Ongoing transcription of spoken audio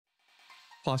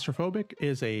Claustrophobic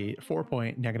is a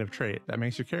 4-point negative trait that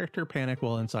makes your character panic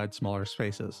while inside smaller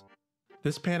spaces.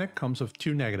 This panic comes with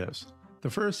two negatives. The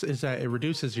first is that it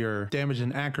reduces your damage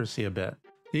and accuracy a bit.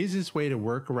 The easiest way to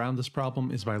work around this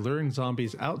problem is by luring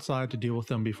zombies outside to deal with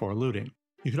them before looting.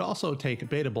 You could also take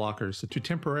beta blockers to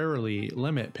temporarily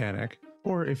limit panic,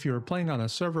 or if you're playing on a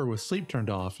server with sleep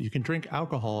turned off, you can drink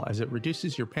alcohol as it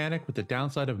reduces your panic with the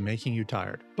downside of making you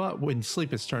tired. But when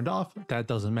sleep is turned off, that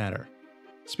doesn't matter.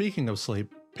 Speaking of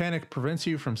sleep, panic prevents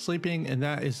you from sleeping, and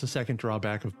that is the second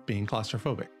drawback of being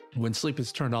claustrophobic, when sleep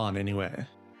is turned on anyway.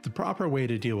 The proper way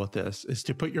to deal with this is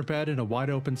to put your bed in a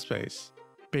wide open space,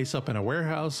 base up in a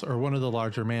warehouse or one of the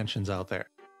larger mansions out there.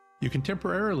 You can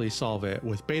temporarily solve it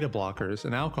with beta blockers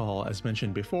and alcohol as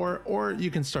mentioned before, or you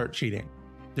can start cheating.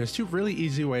 There's two really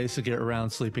easy ways to get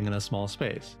around sleeping in a small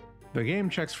space. The game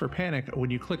checks for panic when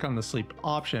you click on the sleep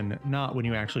option, not when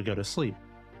you actually go to sleep.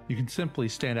 You can simply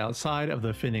stand outside of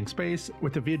the fitting space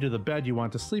with a view to the bed you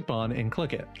want to sleep on and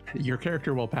click it. Your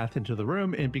character will path into the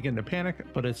room and begin to panic,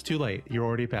 but it's too late, you're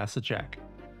already past the check.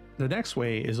 The next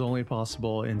way is only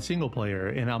possible in single player,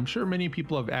 and I'm sure many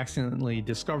people have accidentally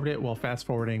discovered it while fast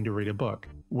forwarding to read a book.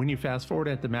 When you fast forward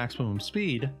at the maximum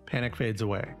speed, panic fades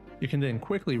away. You can then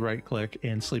quickly right click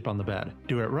and sleep on the bed.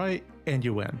 Do it right, and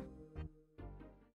you win.